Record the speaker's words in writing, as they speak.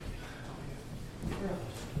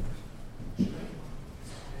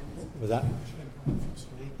Was that?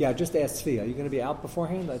 Yeah, just ask Tzvi. Are you going to be out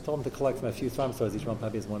beforehand? I told him to collect from a few farm stores. Each one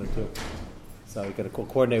probably has one or two. So you got to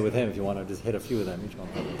coordinate with him if you want to just hit a few of them. Each one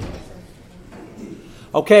probably has one.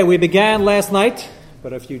 Okay, we began last night,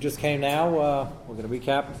 but if you just came now, we're going to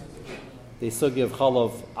recap the sugi of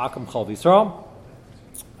Chalav Akum Chalav Yisrael.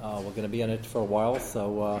 We're going to be in it for a while,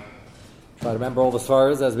 so try to remember all the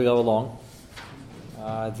svaras as we go along.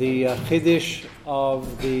 The Chiddush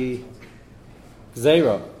of the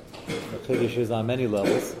Gzeira. The Chiddush is on many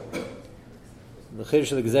levels. The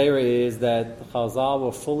Chiddush of the Gzeira is that Chazal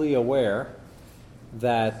were fully aware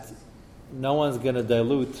that no one's going to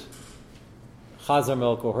dilute Chazar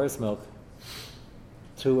milk or horse milk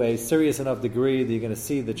to a serious enough degree that you're going to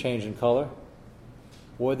see the change in color,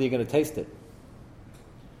 or that you're going to taste it.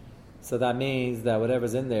 So that means that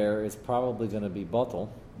whatever's in there is probably going to be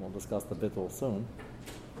bottle. We'll discuss the bittul soon.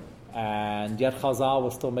 And yet Chazal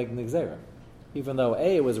was still making the Gzeira. Even though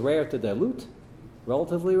A, it was rare to dilute,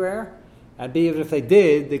 relatively rare, and B, even if they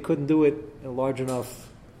did, they couldn't do it in a large enough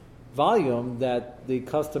volume that the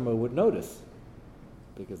customer would notice,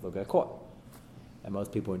 because they'll get caught. And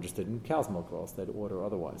most people are interested in cow's milk, or else they'd order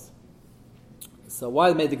otherwise. So why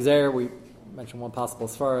they made the Gzeira, we mentioned one possible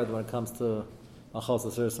svara when it comes to Machos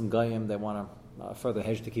Asur, some Goyim, they want to further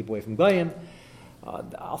hedge to keep away from Goyim.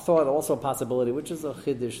 I'll throw out also a possibility, which is a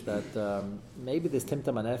chiddush, that maybe there's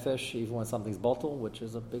timtam anefesh, even when something's bottle, which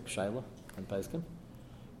is a big shayla in Peskin.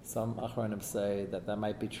 Some achronim say that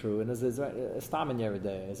might be true. And is there stam in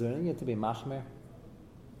Yeridei? Is there anything to be machmer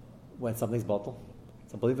when something's bottle?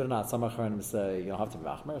 So believe it or not, some achronim say you don't have to be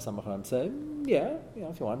machmer. Some achronim say, yeah,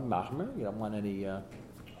 if you want machmer, you don't want any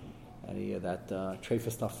of that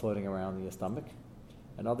trefa stuff floating around in your stomach.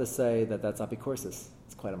 And others say that that's apicorsis.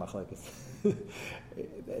 It's quite a machlekes.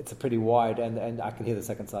 It's a pretty wide, and I can hear the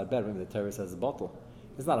second side better. Maybe the Torah says a bottle.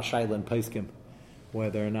 It's not a shayla in Peskim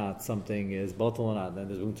whether or not something is bottle or not. Then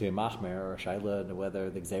there's room to be machmer, or a shayla, and whether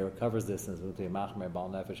the Gzeira covers this and there's room to be machmer, bal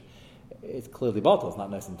nefesh. It's clearly bottle. It's not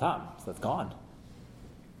nice and tam, so that's gone.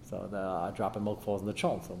 So a drop of milk falls in the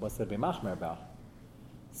chol. So what's there to be machmer about?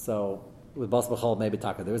 So with Bas B'chol, maybe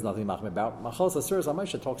taka, there is nothing machmer about. Machos Asur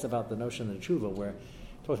Zamaisha talks about the notion in Tshuva where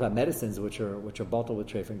he talks about medicines which are bottled with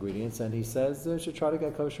treif ingredients, and he says you should try to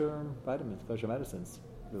get kosher vitamins, kosher medicines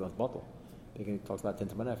with those bottle. He talks about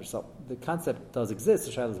tintam nefesh. So the concept does exist.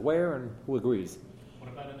 The child is where and who agrees.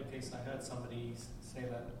 What about in the case I heard somebody say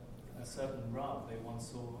that a certain Rav they once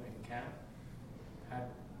saw in camp had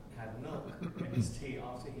milk in his tea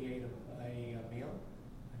after he ate a meal,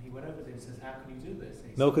 and he went over there and says, "How can you do this?"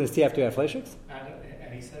 Milk in his tea after he had fleishiks?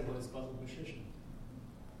 And he said, "Well, it's bottled with shishim."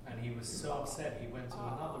 And he was so upset, he went to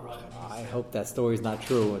another Rav. I hope that story's not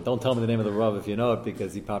true. Don't tell me the name of the Rav if you know it,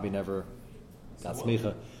 because he probably never got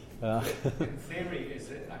smicha. In theory,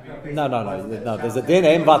 is it? I mean, No. There's a din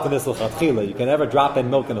aim batanisl chatchila. You can never drop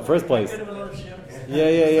in milk in the first place.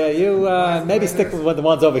 Yeah. You maybe stick with the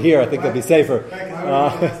ones over here. I think it'll be safer.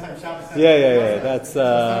 Yeah. That's.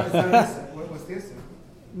 What's the issue?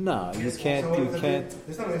 No, you can't.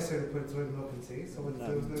 There's no issue to put milk and tea. So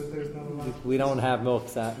there's no. We don't have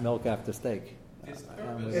milk after steak. If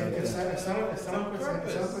someone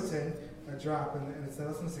puts in a drop and it's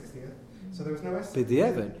less than the 60th, so there was no issue.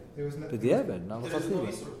 B'diavad. There's no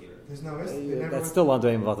issue. That's still under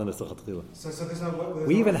aim batanisl chatchila. So there's no.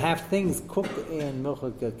 We even have things cooked in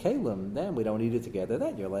milchuk kalim. Then we don't eat it together.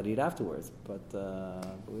 Then you're allowed to eat afterwards. But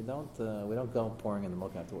we don't go pouring in the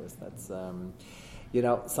milk afterwards. That's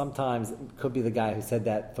sometimes it could be the guy who said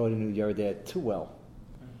that thought he knew Yeridei too well.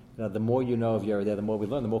 The more you know of Yeridei, the more we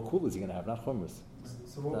learn. The more coolers you're going to have, not chumras.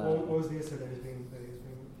 So what was the issue that he's being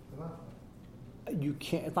allowed? You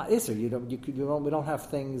can't. It's not isser. We don't have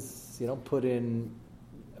things. You don't put in.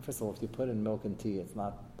 First of all, if you put in milk and tea, it's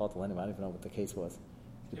not bottled anyway. I don't even know what the case was.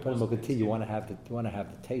 If you put in milk and tea, you want to have the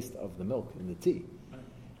taste of the milk in the tea.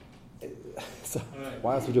 Right. So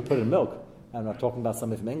why else would you put it in milk? I'm not talking about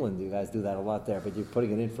somebody from England. You guys do that a lot there, but you're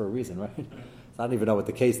putting it in for a reason, right? So I don't even know what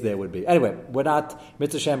the case there would be. Anyway, we're not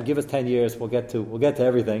Mitzvah Shem. Give us 10 years. We'll get to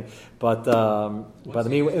everything. But in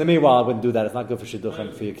the meanwhile, I wouldn't do that. It's not good for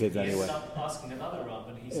shidduchim for your kids anyway. Asking another Rav,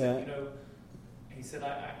 and he said, he said,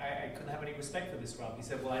 I couldn't have any respect for this Rav. He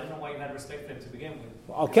said, well, I don't know why you had respect for him to begin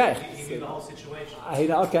with. Okay. He knew the whole situation.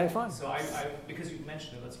 Okay, fine. So I because you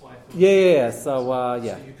mentioned it, that's why I thought. Yeah. So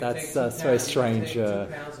that's very strange. 2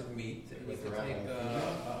 pounds of meat, and you can take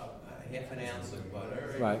half an ounce of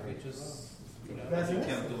butter, and right. you could just,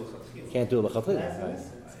 can't do a lechatchila, right?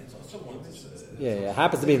 Yeah. It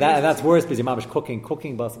happens to be that, and that's worse because your mom is cooking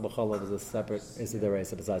basar b'chalav is a separate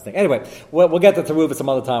besides thing. Anyway, we'll get to Teruva some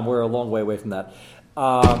other time. We're a long way away from that.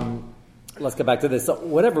 let's get back to this. So,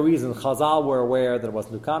 whatever reason, Chazal were aware that it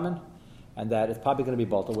wasn't common, and that it's probably going to be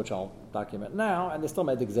Balta, which I'll document now, and they still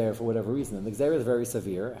made the Gzeira for whatever reason. And the Gzeira is very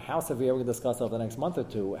severe. How severe, we're going to discuss over the next month or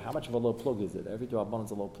two. How much of a low plug is it? Every D'Rabbanan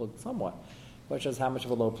is a low plug somewhat. The question is how much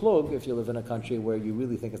of a low plug if you live in a country where you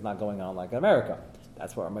really think it's not going on like America.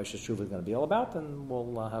 That's what our Moshe Shuv is going to be all about, and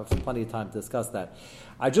we'll have plenty of time to discuss that.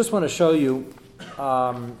 I just want to show you,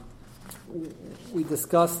 we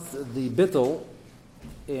discussed the Bittul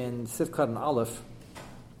in Sifkat and Aleph,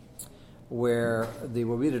 where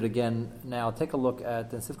we'll read it again now. Take a look at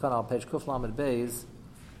the Sifkat al page Kuf Lamed Beis.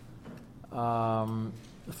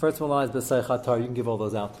 The first one line is B'Seich Hatar. You can give all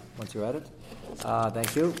those out once you're at it.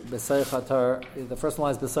 Thank you. B'Seich Hatar. The first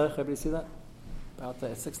line is B'Seich. Everybody see that?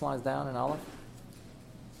 About 6 lines down in Aleph.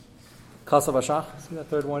 Kasav Ashach. See that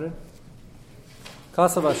third one in?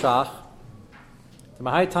 Kasav Ashach. To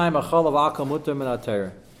my high time, Achal of Akal Mutter Min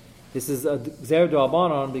HaTorah. This is a Gzeira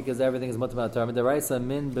D'Rabbanan because everything is Mutter Min HaTorah. The Raisa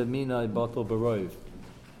Min B'Minai Batal B'Roiv.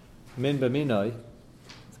 Min B'Minai.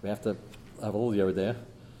 So we have to have a little yard there.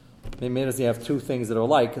 Min means you have two things that are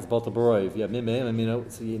alike. It's Batal B'Roiv. You have Min and Mino,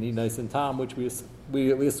 so you need nice and tam, which we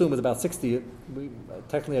assume is about 60.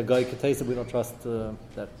 Technically, a guy could taste it. We don't trust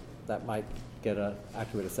that might get an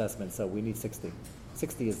accurate assessment. So we need 60.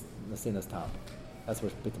 60 is Nasina's tam. That's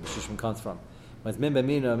where B'Tam Shishim comes from. When it's Min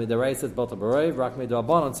B'Mina, the Rai says Batal B'Roiv, Rak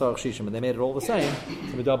Midrabanan Tzarech Shishim, and they made it all the same.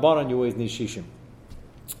 So Midrabanan, you always need Shishim.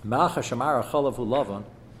 Ma'acha Shamara Chalav Lavan.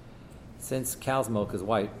 Since cow's milk is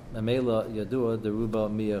white, Amela Yadua Deruba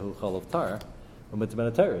Miyahu Chalav Tar,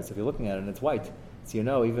 so if you're looking at it and it's white, so you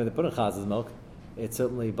know even if they put in Chaz's milk, it's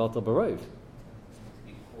certainly Batal B'Roiv.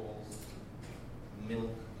 He calls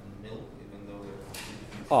milk and milk, even though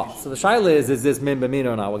they're... So the shaila is this Min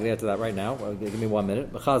B'Mino now? We're going to get to that right now. Give me 1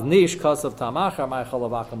 minute. B'chaz nish kasav tamachar my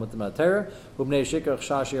chalav akam mutam atera ubnei shikar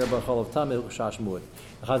chashir b'chalav tamil chash muad.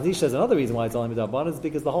 B'chaz nish says another reason why it's only midaban is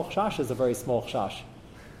because the whole chash is a very small chash.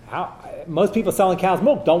 Most people selling cow's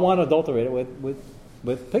milk don't want to adulterate it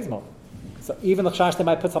with pig's milk. So even the chash they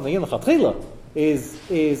might put something in the chatchila is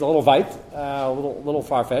a little white, a little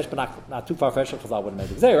far-fetched, but not too far-fetched because I wouldn't make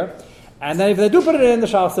the gzeira. And then if they do put it in, the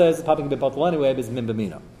shach says it's probably going to be bottle anyway, but it's min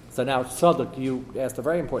b'mina. So now, Saduk, you asked a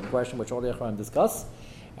very important question, which all the Echraim discuss,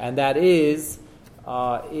 and that is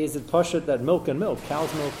it pashut that milk,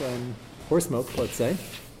 cow's milk and horse milk, let's say.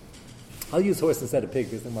 I'll use horse instead of pig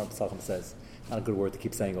because the Gemara Pesachim says. Not a good word to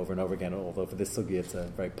keep saying over and over again, although for this sugi it's a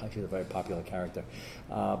very popular character.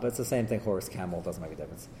 But it's the same thing, horse, camel, doesn't make a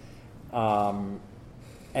difference.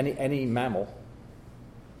 Any mammal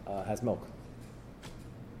has milk.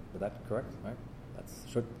 Is that correct? Right? That's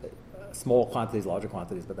small quantities, larger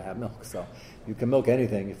quantities, but they have milk. So you can milk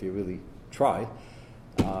anything if you really try.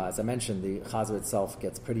 As I mentioned, the chazer itself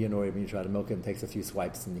gets pretty annoyed when you try to milk it and takes a few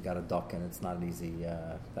swipes and you got a duck and it's not an easy,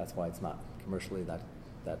 that's why it's not commercially that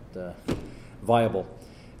viable.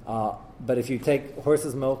 But if you take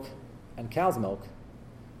horse's milk and cow's milk,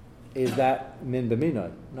 is that min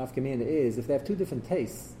b'mina? Nafkamina is, if they have two different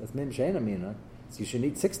tastes, that's min b'sheina mina, so you should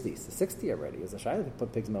need 60. So 60 already. As a shayla to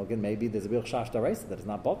put pig's milk in, maybe there's a real shash daraisa that is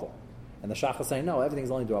not bottle. And the shach is saying, no,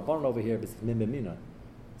 everything's only d'Rabbanan over here, but it's min b'mina.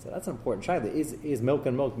 So that's an important shayla. Is milk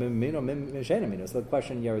and milk min b'mina or min b'sheina mina? So the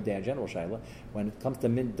question, Yeridei, general shayla, when it comes to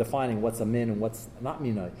defining what's a min and what's not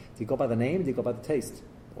mina, do you go by the name, do you go by the taste?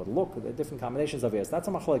 Or the look, the different combinations of it. That's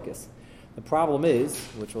a machlokes. The problem is,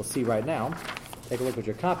 which we'll see right now, take a look at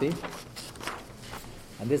your copy.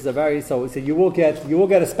 And this is a very so you will get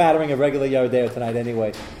a spattering of regular Yeridei tonight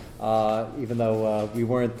anyway, even though we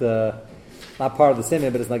weren't not part of the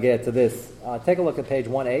siman, but it's not get to this. Take a look at page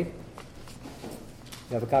 1A.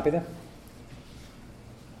 You have a copy there?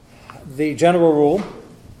 The general rule,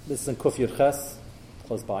 this is in Kuf Yud Ches,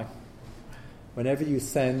 close by. Whenever you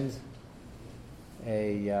send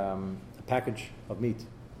a package of meat,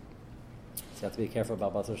 so you have to be careful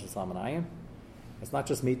about basar shel salmon ayin. It's not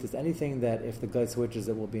just meat, it's anything that if the guy switches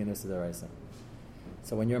it will be an issa deraisa.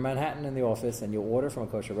 So when you're in Manhattan in the office and you order from a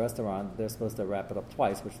kosher restaurant, they're supposed to wrap it up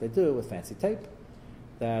twice, which they do with fancy tape.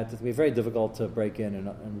 That it will be very difficult to break in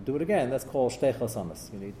and do it again. That's called shtei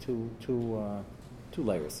chasamas. You need two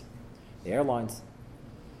layers. The airlines.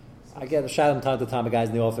 I get a shout from time to time of guys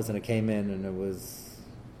in the office and it came in and there was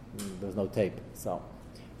no tape. So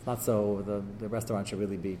it's not so the restaurant should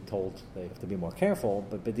really be told they have to be more careful.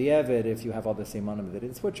 But b'diavad, if you have other simanim, they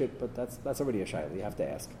didn't switch it, but that's already a shayla. You have to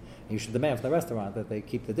ask. And you should demand from the restaurant that they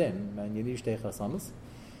keep the din. And you need shtei chasamas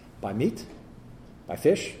by meat, by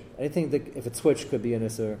fish, anything that if it's switched could be an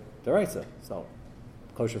isser deraisa. So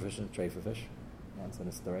kosher fish and tray for fish. One's an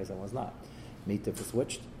isser deraisa, one's not. Meat if it's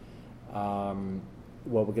switched.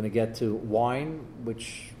 Well, we're going to get to wine,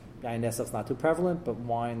 which Yain nesach's not too prevalent, but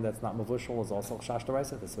wine that's not mavushal is also chash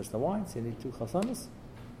deraisa. They switch the wine, so you need 2 chasamas,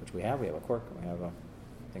 which we have. We have a cork, and we have a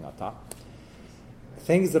thing on top.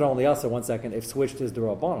 Things that are only us, 1 second, if switched is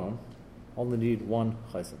derabanan, only need 1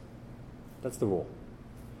 chasam. That's the rule.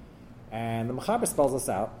 And the Mechaber spells us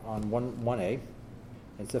out on 1a,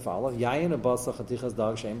 in Sif Aleph, Yayin abasa chatichas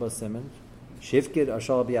dag shein bo simen, shivkid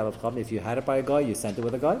ashal b'yalav chab. If you had it by a guy, you sent it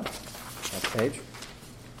with a guy. Next page.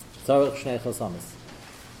 Tzarech shnei chasamis.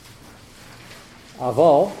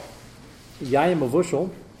 Aval, Yayin mavushal.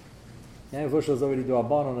 Yayin mavushal is already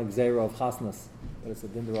derabanan on a gzeira of chasnas, but it's a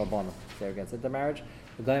din derabanan. They're against intermarriage.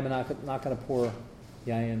 The guy are not going to pour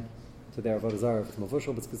yayin to their avodah zarah. If it's mavushal,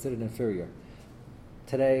 but it's considered inferior.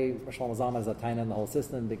 Today, Shalom Zalman is a taina in the whole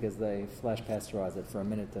system because they flash pasteurize it for a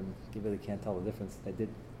minute and you really can't tell the difference. They did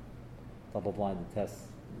double-blinded tests.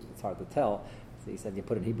 It's hard to tell. So he said you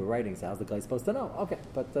put in Hebrew writing, so how's the guy supposed to know? Okay,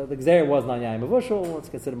 but the Gzeira was not Yayin Mavushal. It's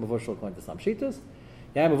considered Mavushal according to some Shitas.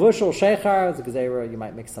 Yayin Mavushal, Sheichar, the Gzeira, you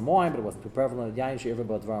might mix some wine, but it wasn't too prevalent. Yayin She'ivra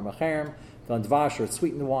B'Dvar Macherem, Gan Dvash, or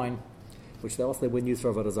sweeten wine, which they wouldn't use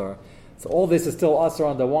for Avodah Zarah. So all this is still usher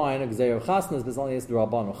on the wine, a Gzeira of Chasnas, but it's only is the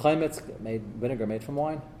Rabban. Chaimetz, vinegar made from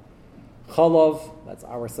wine. Cholov, that's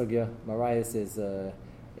our sugya. Marias is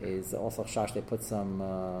also chash. They put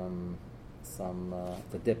some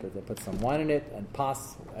to dip it. They put some wine in it, and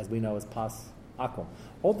pas, as we know, is pas akum.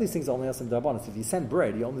 All these things are only us in Darbanas. If you send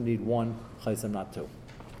bread, you only need 1 chaysim, not 2.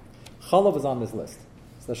 Cholov is on this list.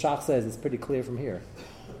 So the Shach says it's pretty clear from here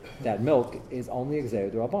that milk is only a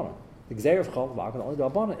gzeir d'Rabbanan. The gzeir of cholov is only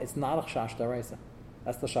d'Rabbanan. It's not a chash d'Oraisa.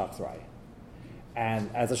 That's the Shach's raya. And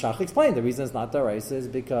as the Shach explained, the reason it's not d'Oraisa is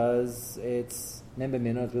because it's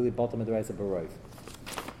Membemina, it's really Baltam d'Oraisa Baroiv.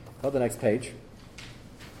 Go to the next page,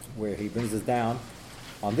 where he brings us down.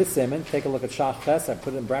 On this simon, take a look at Shach Ches. I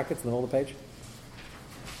put it in brackets in the middle of the page.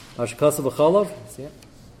 Hashkasa v'cholov, see it?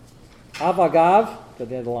 Avagav, at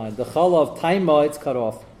the end of the line. The cholov taima, it's cut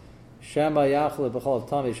off. Shema yachlev v'cholov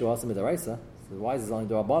tami shuasim d'Oraisa. So why is it only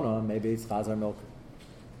d'Rabbanan? Maybe it's chazar milk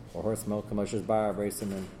or horse milk. Kamoshes bar, very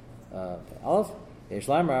similar. Aleph, Yesh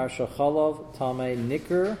Lamar, Shachalov, Tame,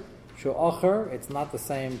 Nicker, Shu'acher, it's not the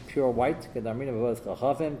same pure white, Kedarmina Vavos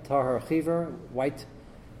Kachavim, Tahar Chiver, white,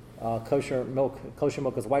 kosher milk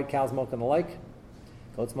is white, cow's milk and the like,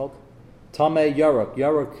 goat's milk. Tame Yaruk,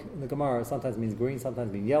 Yaruk in the Gemara sometimes means green,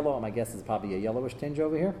 sometimes means yellow, my guess is probably a yellowish tinge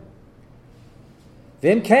over here.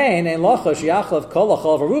 Vim Kain, and Lachash, Yachlav,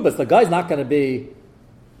 Kolachal, Arubas, the guy's not going to be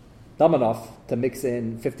dumb enough to mix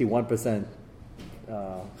in 51%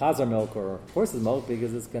 chazar milk or horse's milk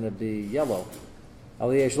because it's going to be yellow. I'll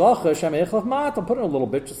put in a little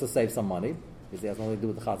bit just to save some money because it has nothing to do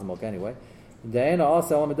with the chazar milk anyway. It's the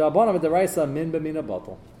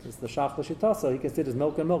shach l'shita, so he considers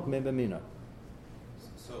milk and milk min b'mina.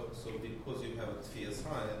 So because you have a tfiya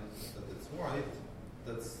sign that it's white,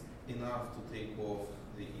 that's enough to take off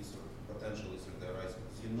the potential isur deraisa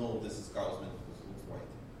because you know this is cow's milk because it looks white.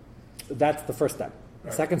 That's the first step.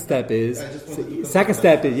 Right. Second step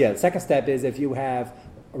is if you have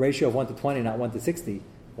a ratio of 1 to 20, not 1 to 60,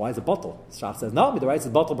 why is it bottle? Shach says no, the right is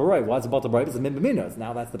bottle b'roi. Why is it bottle b'roi? It's min b'mino.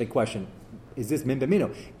 Now that's the big question. Is this min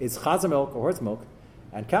b'mino? Is chazar milk or horse milk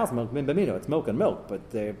and cow's milk min b'mino? It's milk and milk, but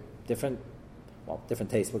they're different. Well, different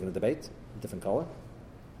tastes. We're going to debate. Different color.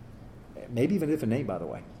 Maybe even a different name, by the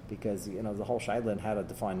way, because the whole shaila and how to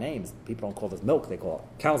define names. People don't call this milk; they call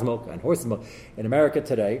it cow's milk and horse's milk. In America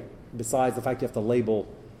today, besides the fact you have to label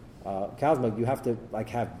cow's milk, you have to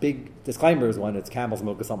have big disclaimers when it's camel's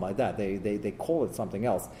milk or something like that. They call it something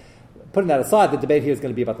else. Putting that aside, the debate here is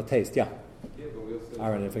going to be about the taste. Yeah. Yeah, but we also.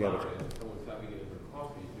 Aaron, I forget what someone's having it for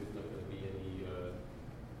coffee. There's not going to be any. You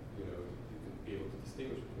can be able to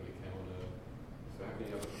distinguish between a camel and a. So how can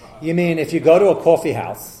you have a coffee? You mean if you go to a coffee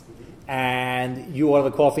house and you order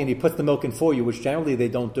the coffee and he puts the milk in for you, which generally they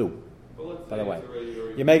don't do. By the way.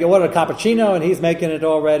 You make it order a cappuccino and he's making it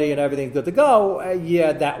already and everything's good to go.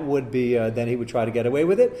 That would be, then he would try to get away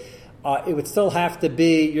with it. It would still have to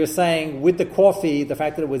be, you're saying, with the coffee, the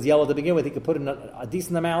fact that it was yellow to begin with, he could put in a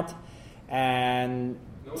decent amount and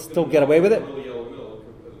still get away with it. Really yellow milk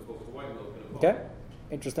as opposed to white milk in a Okay, bottle.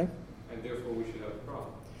 interesting. And therefore we should have a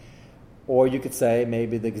problem. Or you could say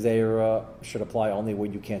maybe the gzeira should apply only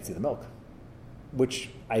when you can't see the milk. Which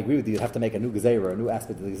I agree with you. You'd have to make a new gzeira, a new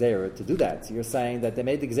aspect of the gzeira to do that. So you're saying that they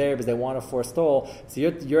made the gzeira because they want to forestall. So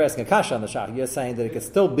you're asking a kasha on the shach. You're saying that it could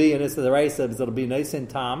still be an issa deraisa because it'll be nisin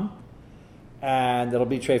tam, and it'll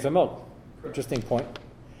be treifa milk. Interesting point.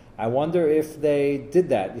 I wonder if they did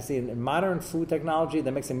that. You see, in modern food technology,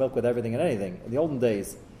 they're mixing milk with everything and anything. In the olden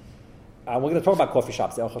days, we're going to talk about coffee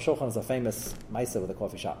shops. The Aruch HaShulchan is a famous maisa with a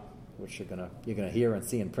coffee shop, which you're going to hear and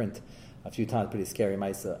see in print. a few times, pretty scary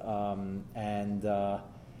Maisa.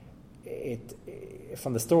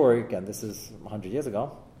 From the story, again, this is 100 years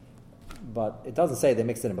ago, but it doesn't say they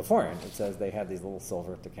mixed it in beforehand. It says they had these little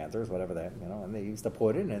silver decanters, whatever they, and they used to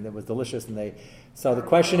pour it in, and it was delicious. So the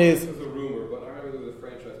question is, this is a rumor, but I remember there was a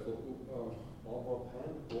franchise called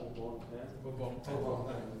Bon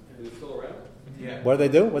Pan. Is it still around? Yeah. what do they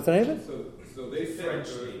do? What's the name of it? So they said,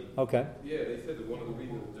 Frenchly. Okay. yeah, they said that one of the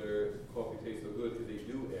reasons their coffee tastes so good is they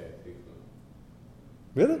do add hazelnut.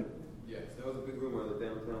 Really? Yes, that was a big rumor in the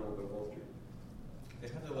downtown of Wall Street. They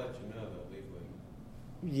had to let you know though legally.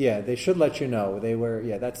 Yeah, they should let you know. They were.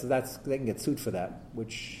 Yeah, that's they can get sued for that.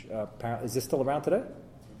 Which apparently is this still around today?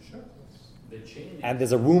 Sure. They changed it. And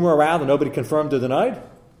there's a rumor around, and nobody confirmed or denied.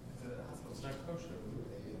 It's not kosher.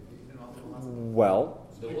 Well,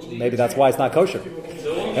 maybe that's why it's not kosher.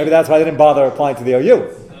 Maybe that's why they didn't bother applying to the OU.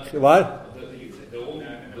 What? The only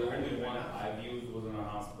one I've used was in a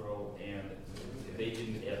hospital, and they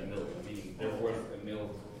didn't add milk. Meaning there was a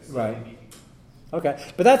milk. Right. Okay,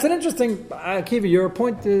 but that's an interesting, Akiva, your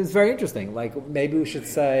point is very interesting. Like, maybe we should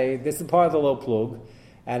say, this is part of the low plug,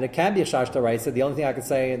 and it can be a shashta right. So the only thing I could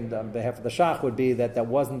say on behalf of the shach would be that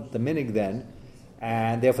wasn't the minig then,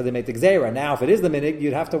 and therefore they make the gzeira. Now, if it is the minig,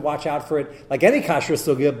 you'd have to watch out for it, like any kasher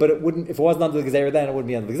sugya, but it wouldn't, if it wasn't under the gzeira then, it wouldn't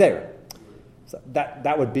be under the gzeira. So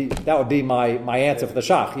that would be my answer for the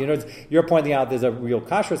shach. You're pointing out there's a real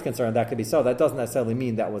kashrus concern, that could be so. That doesn't necessarily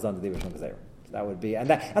mean that was under the original gzeira. That would be, and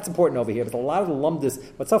that's important over here. But a lot of the lumdis,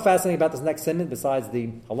 what's so fascinating about this next siman, besides the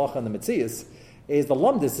halacha and the mitzias, is the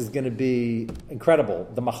lumdis is going to be incredible.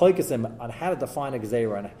 The machlokes on how to define a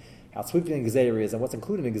gzeira and how sweeping a gzeira is and what's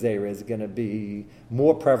included in a gzeira is going to be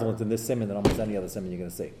more prevalent in this siman than almost any other siman you're going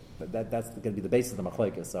to see. But that's going to be the basis of the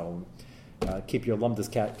machlokes. So keep your lumdis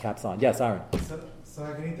caps on. Yes, Aaron. So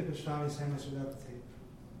I can eat the pastrami sandwich without the tape.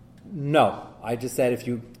 No, I just said if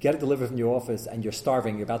you get it delivered from your office and you're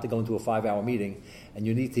starving, you're about to go into a 5-hour meeting, and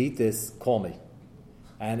you need to eat this, call me,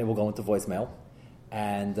 and it will go into voicemail,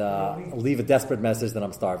 and leave a desperate message that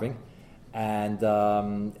I'm starving, and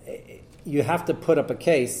you have to put up a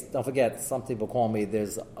case. Don't forget, some people call me.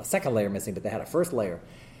 There's a second layer missing, but they had a first layer.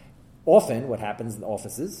 Often, what happens in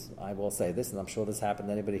offices, I will say this, and I'm sure this happened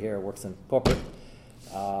to anybody here who works in corporate,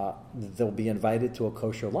 they'll be invited to a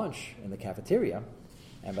kosher lunch in the cafeteria.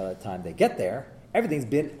 And by the time they get there, everything's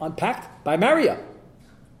been unpacked by Maria,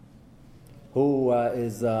 who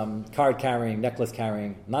is card-carrying,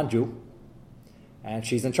 necklace-carrying, non-Jew, and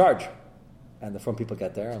she's in charge. And the front people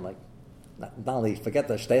get there and not only forget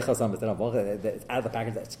the shteichos, it's out of the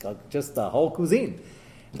package, it's just the whole cuisine.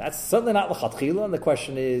 That's certainly not l'chatchila, and the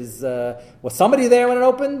question is, was somebody there when it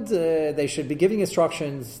opened? They should be giving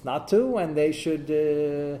instructions not to, and they should...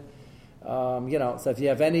 so if you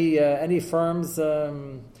have any firms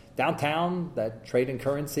downtown that trade in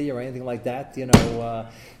currency or anything like that, you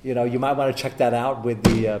might want to check that out with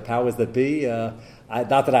the powers that be. Not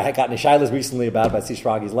that I had gotten shilas recently about it, but I see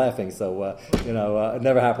Shragi's laughing, so it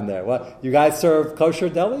never happened there. What, you guys serve kosher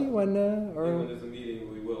deli when when there's a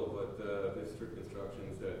meeting, we will, but there's strict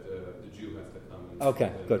instructions that the Jew has to come.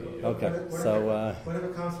 Okay, good. Okay, Whatever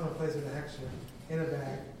comes from a place with a hechsher in a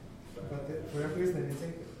bag, but for whatever reason they didn't take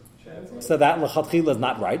it. So that l'chatchila is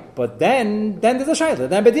not right, but then there's a shayla.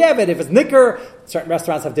 Then b'diavad, if it's nicker, certain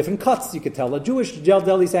restaurants have different cuts. You could tell a Jewish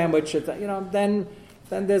deli sandwich. Then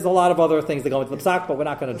there's a lot of other things that go into the psak, but we're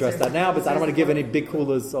not going to address that now because I don't want to give any big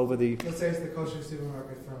coolers over the. Let's say it's the kosher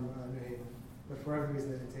supermarket from New Haven, but for whatever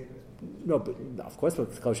reason they didn't take it. No, but of course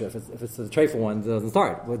it's kosher. If it's the treifel one, it doesn't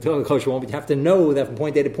start. Well, the kosher one, but you have to know that from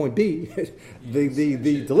point A to point B,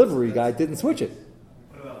 the delivery guy didn't switch it.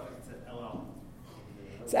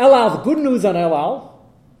 So El Al, the good news on El Al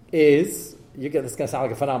is, this is going to sound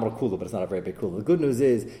like a phenomenal cooler, but it's not a very big cooler. The good news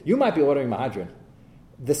is, you might be ordering Mahadran.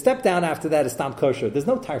 The step down after that is Stam Kosher. There's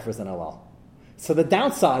no typhus in El Al. So the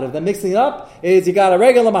downside of them mixing it up is you got a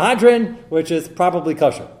regular Mahadran, which is probably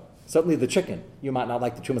kosher. Certainly the chicken. You might not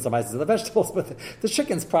like the chumas and the vegetables, but the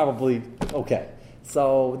chicken's probably okay.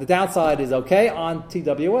 So the downside is okay on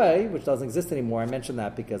TWA, which doesn't exist anymore. I mentioned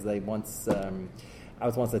that because I was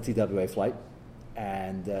once on a TWA flight.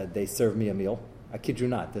 And they served me a meal. I kid you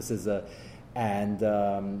not. This is they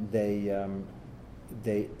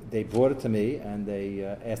brought it to me and they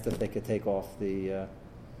asked if they could take off the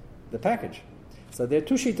package. So there are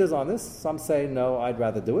two shitas on this. Some say no, I'd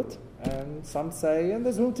rather do it, and some say and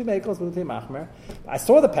there's room to make, room to machmer. I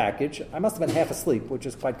saw the package. I must have been half asleep, which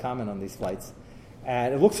is quite common on these flights,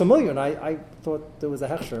 and it looked familiar. And I thought there was a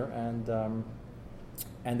hechsher,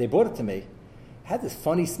 and they brought it to me. It had this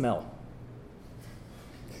funny smell.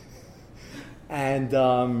 And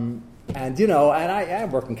I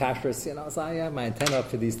work in kashrus, so I have my antenna up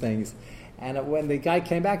to these things. And when the guy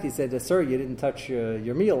came back, he said, "Sir, you didn't touch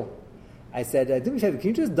your meal." I said, "Do me a favor, can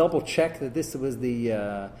you just double check that this was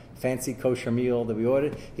the fancy kosher meal that we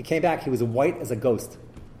ordered?" He came back, he was white as a ghost.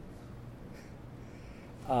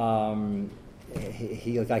 I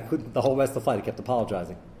couldn't, the whole rest of the flight, he kept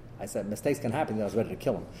apologizing. I said, mistakes can happen. I was ready to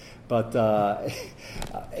kill him. But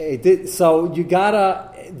it did. So you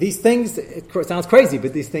gotta, these things, it sounds crazy,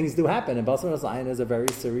 but these things do happen. And Basar Zion is a very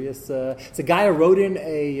serious, it's a guy who wrote in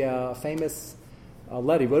a famous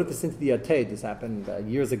letter. He wrote this into the Atayt. This happened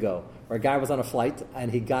years ago, where a guy was on a flight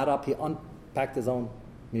and he got up, he unpacked his own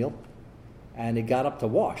meal, and he got up to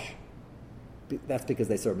wash. That's because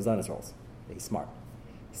they serve Mazonos rolls. He's smart.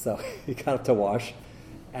 So he got up to wash,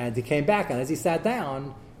 and he came back, and as he sat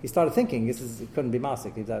down, he started thinking, it couldn't be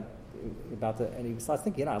Masik. He's about to, and he starts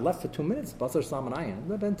thinking, I left for 2 minutes, Basar Salmon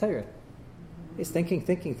Ayin. He's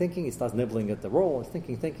thinking, he starts nibbling at the roll, he's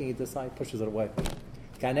thinking, he decides, pushes it away.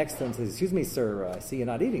 The guy next to him says, "Excuse me, sir, I see you're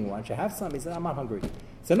not eating. Why don't you have some?" He said, "I'm not hungry." He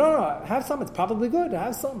said, No, have some, it's probably good,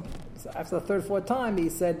 have some. So after the third, fourth time, he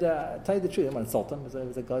said, "Tell you the truth," I didn't want to insult him, there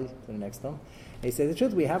was a guy sitting next to him. And he said, "The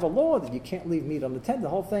truth, we have a law that you can't leave meat on the tent, the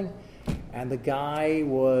whole thing." And the guy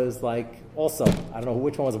was like, also, I don't know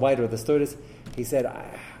which one was white or the stewardess. He said,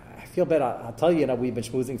 I feel bad. I'll tell you, we've been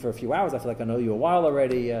schmoozing for a few hours. I feel like I know you a while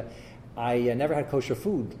already. I never had kosher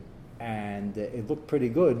food, and it looked pretty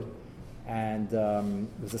good. And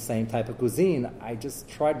it was the same type of cuisine. I just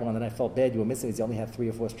tried one, and I felt bad. You were missing it. You only had 3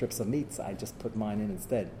 or 4 strips of meat, so I just put mine in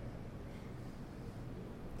instead.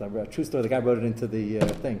 The true story, the guy wrote it into the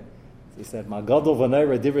thing. He said, "Magadol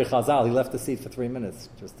v'neira divrei Chazal." He left the seat for 3 minutes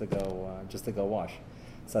just to go wash.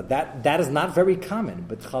 So that is not very common,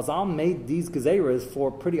 but Chazal made these gezeiras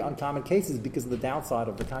for pretty uncommon cases because of the downside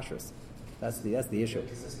of the kashrus. That's the issue.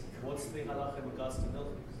 What's the halacha in regards to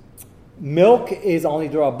milk? Milk is only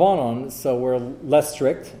d'Rabbanan, so we're less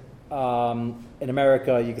strict. In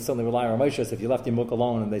America, you can certainly rely on Moshe. So if you left your milk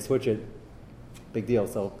alone and they switch it, big deal.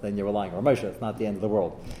 So then you're relying on Moshe. It's not the end of the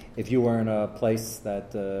world. If you were in a place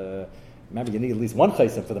that, remember, you need at least 1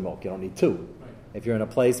 chaysim for the milk. You don't need 2. Right. If you're in a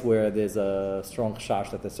place where there's a strong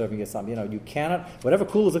chash that they're serving you something, you cannot, whatever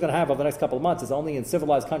coolers are going to have over the next couple of months is only in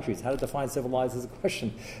civilized countries. How to define civilized is a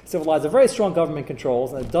question. Civilized are very strong government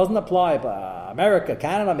controls, and it doesn't apply to America,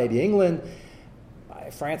 Canada, maybe England.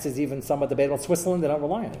 France is even somewhat debatable. Switzerland, they don't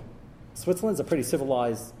rely on it. Switzerland's a pretty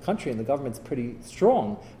civilized country, and the government's pretty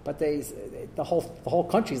strong, but the whole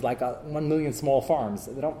country's like 1 million small farms.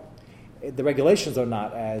 The regulations are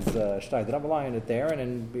not as strict. They don't rely on it there, and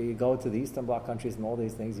then we go to the Eastern Bloc countries and all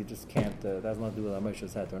these things. You just can't. That has nothing to do with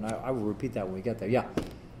Moshe's head. And I will repeat that when we get there. Yeah.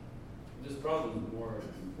 This problem is more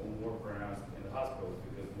pronounced in the hospitals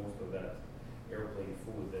because most of that airplane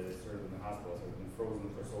food that is served in the hospitals has been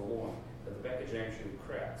frozen for so long that the package actually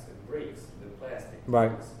cracks. It breaks. The plastic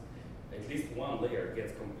breaks. At least one layer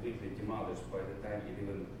gets completely demolished by the time it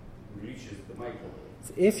even reaches the microwave.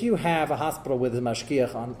 So if you have a hospital with a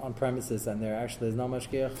mashgiach on premises and there actually is no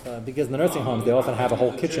mashgiach, because in the nursing homes they often have a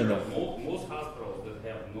whole kitchen there. Most hospitals that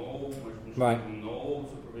have no no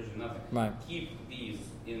supervision, nothing, keep these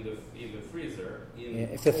in the freezer.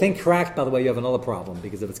 If the thing cracked, by the way, you have another problem,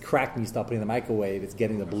 because if it's cracked and you start putting it in the microwave, it's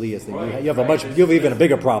getting the blias. You have even a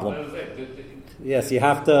bigger problem. Yes, you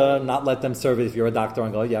have to not let them serve it if you're a doctor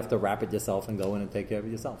and go. You have to wrap it yourself and go in and take care of it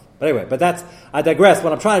yourself. But anyway, I digress.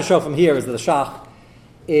 What I'm trying to show from here is that the shach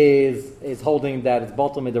is holding that it's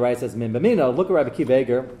Batal Midaraisa as Min B'mino. Look at Rabbi Akiva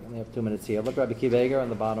Eiger. We have 2 minutes here. Look at Rabbi Akiva Eiger on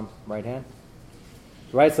the bottom right hand.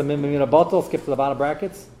 Right, so Min B'mino Batal. Skip to the bottom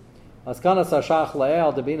brackets. Askana Sashach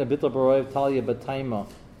La'el Debina Bitl Baroiv Talia B'taima.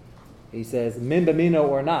 He says Min B'mino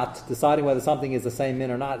or not, deciding whether something is the same min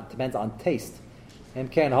or not, it depends on taste.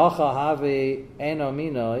 Imken hacha have eno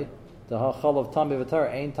minoi the hachal of tam bevatar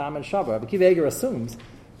ein tam and shabar. Rabbi Akiva Eiger assumes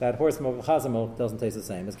that horse milk, chaza milk doesn't taste the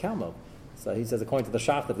same as cow milk. So he says, according to the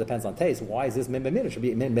shach, that depends on taste. Why is this min b'mina? It should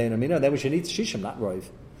be min b'mina. Then we should eat shishim, not roiv.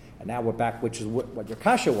 And now we're back, which is what your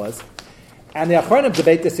kasha was. And the Achronim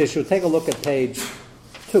debate this issue. Take a look at page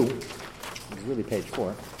 2. It's really page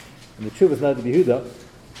 4. And the Chuvas Nod Yehuda,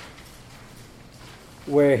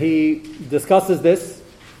 where he discusses this.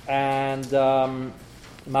 And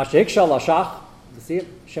Mashikshal Lashach, you see it?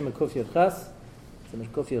 Shem Kuf Yud Ches.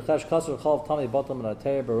 Kuf Yud Ches Kasur Chalav Tami Batam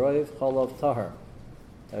Ratei Baroiv Chalav Tahar.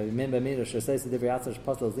 Min B'mina Shesei Divrei Atzar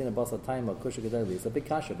Shpasel Zina Basa Taima Kusha Gedeli. It's a big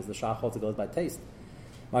kasha because the shach also goes by taste.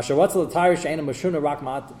 Masharatzel Tarish Aina Mashuna Rak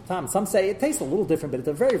Ma'at Tam. Some say it tastes a little different, but it's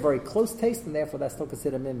a very, very close taste, and therefore that's still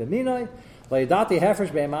considered Min B'mina. Leidati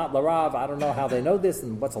Hefresh Be'emat Larav. I don't know how they know this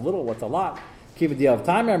and what's a little, what's a lot. Kivadi of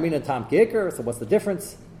Timer Mina Tam Kiker. So what's the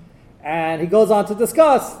difference? And he goes on to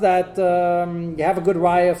discuss that you have a good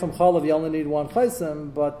raya from Cholav, you only need 1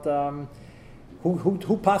 chaysim, but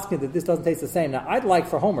who possibly that this doesn't taste the same. Now, I'd like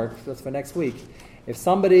for homework, just for next week, if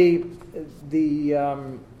somebody,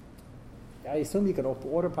 I assume you can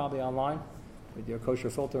order probably online with your kosher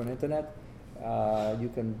filter on the internet. You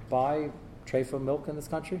can buy Treifa milk in this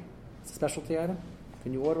country. It's a specialty item.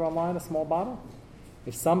 Can you order online a small bottle?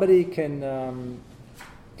 If somebody can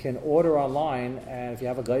order online, and if you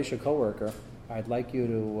have a Geisha coworker, I'd like you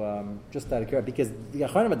to just out of curiosity, because the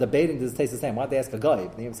Acharonim are debating does it taste the same. Why don't they ask a guy?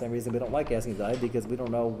 The same reason we don't like asking a guy, because we don't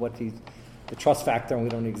know what the trust factor, and we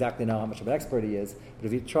don't exactly know how much of an expert he is. But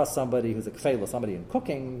if you trust somebody who's a kfeila, somebody in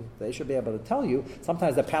cooking, they should be able to tell you.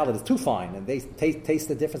 Sometimes their palate is too fine, and they taste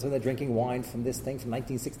the difference when they're drinking wine from this thing from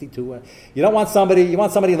 1962. You don't want somebody. You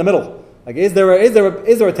want somebody in the middle. Like, is there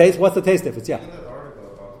a taste? What's the taste difference? Yeah. In that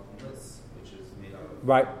article about hummus, which is made out of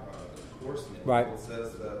Right. Horse meal, Right. it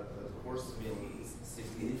says that horse meal is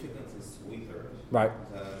significantly sweeter Right.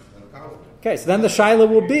 than cow's milk. Okay, so then the shaila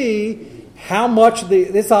will be how much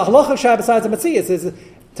this halacha shah besides the matzias is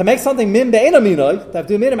to make something min be'ena minoi, to have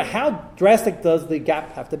to do minimum. How drastic does the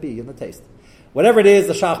gap have to be in the taste? Whatever it is,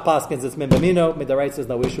 the shach paskins it's min be'mino, midaraitz is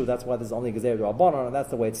no issue. That's why there's only gezer d'rabbanan, and that's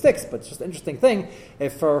the way it sticks. But it's just an interesting thing.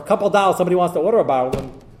 If for a couple of dollars somebody wants to order a bottle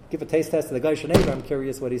and give a taste test to the guy Sheneva, I'm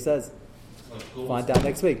curious what he says. Find out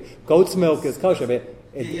next week. Goat's milk is kosher.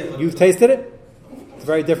 You've tasted it? It's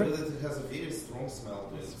very different. But it has a very strong smell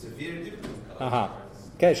to it. It's a very different.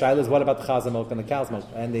 Okay, Shaila is what about the chaza milk and the cow's milk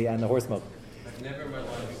and the horse milk? I've never in my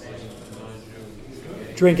life seen a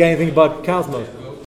non-Jew Drink anything but cow's milk.